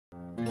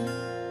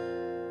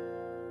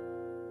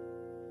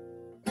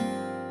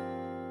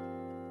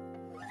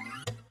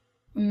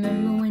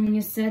Remember when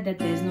you said that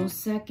there's no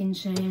second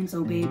chance?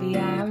 Oh baby,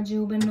 I heard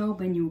you been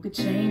hoping you could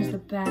change the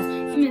past.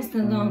 You miss the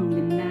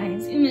longer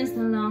nights, you miss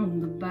the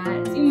long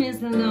goodbyes, you miss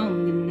the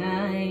longer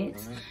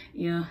nights.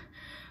 Yeah.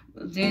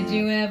 Well, did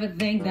you ever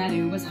think that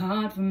it was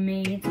hard for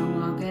me to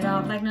walk it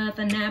off like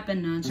nothing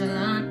happened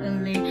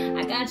nonchalantly?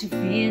 I got you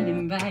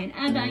feeling right,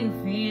 I got you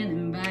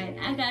feeling right,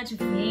 I got you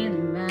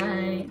feeling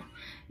right.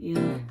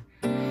 Yeah.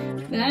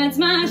 That's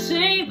my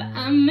shape,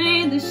 I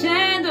made the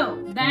shadow.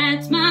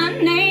 That's my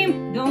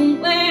name, don't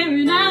wear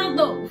it out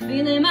though.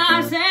 Feeling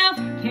myself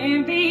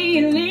can't be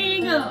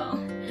illegal,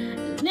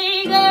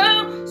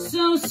 illegal.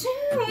 So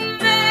soon,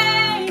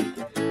 babe,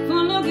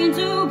 for looking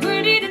too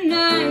pretty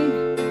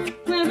tonight.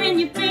 Wearing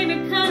your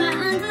favorite color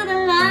under the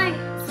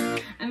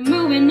lights. I'm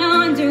moving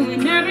on,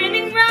 doing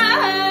everything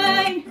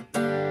right.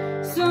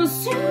 So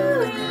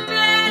soon,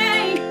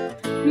 babe,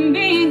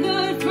 being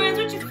good friends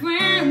with your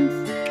friends.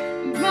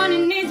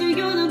 Running into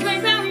you the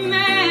place that we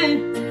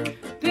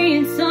met.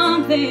 Being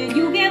something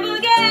you can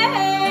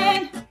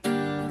forget.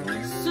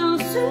 So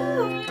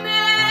soon,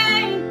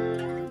 babe.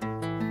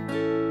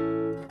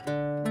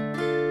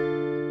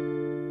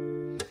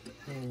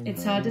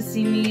 It's hard to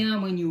see me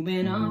out when you've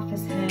been off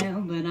as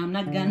hell, but I'm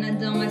not gonna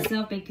dull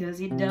myself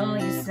because you dull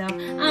yourself.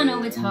 I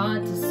know it's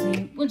hard to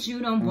see what you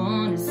don't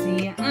wanna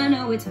see. I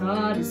know it's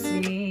hard to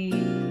see.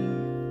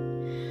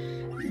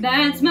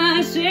 That's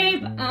my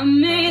shape, I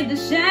made the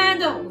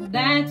shadow.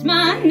 That's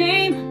my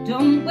name,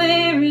 don't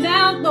wear it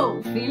out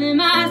though. Feeling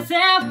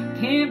myself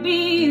can't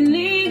be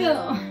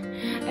illegal,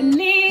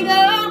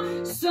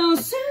 illegal. So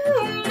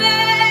soon,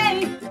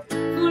 babe,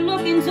 for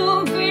looking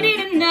so pretty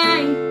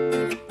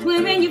tonight.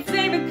 Wearing your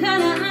favorite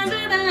color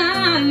under the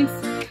lights.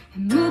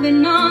 And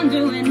moving on,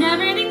 doing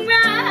everything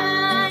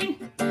right.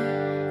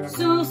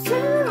 So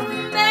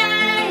soon,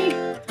 babe,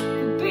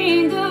 for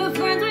being good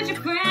friends with your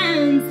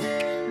friends.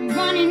 I'm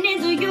running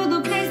into you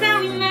the place that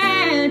we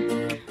met.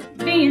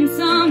 Being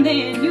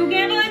something you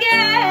can forget.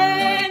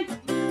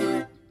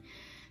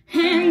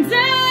 And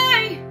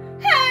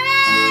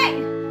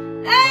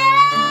I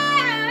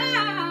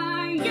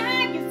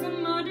guess I'm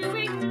more to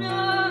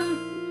ignore.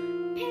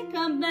 Pick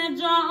up that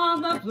jaw off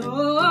the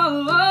floor.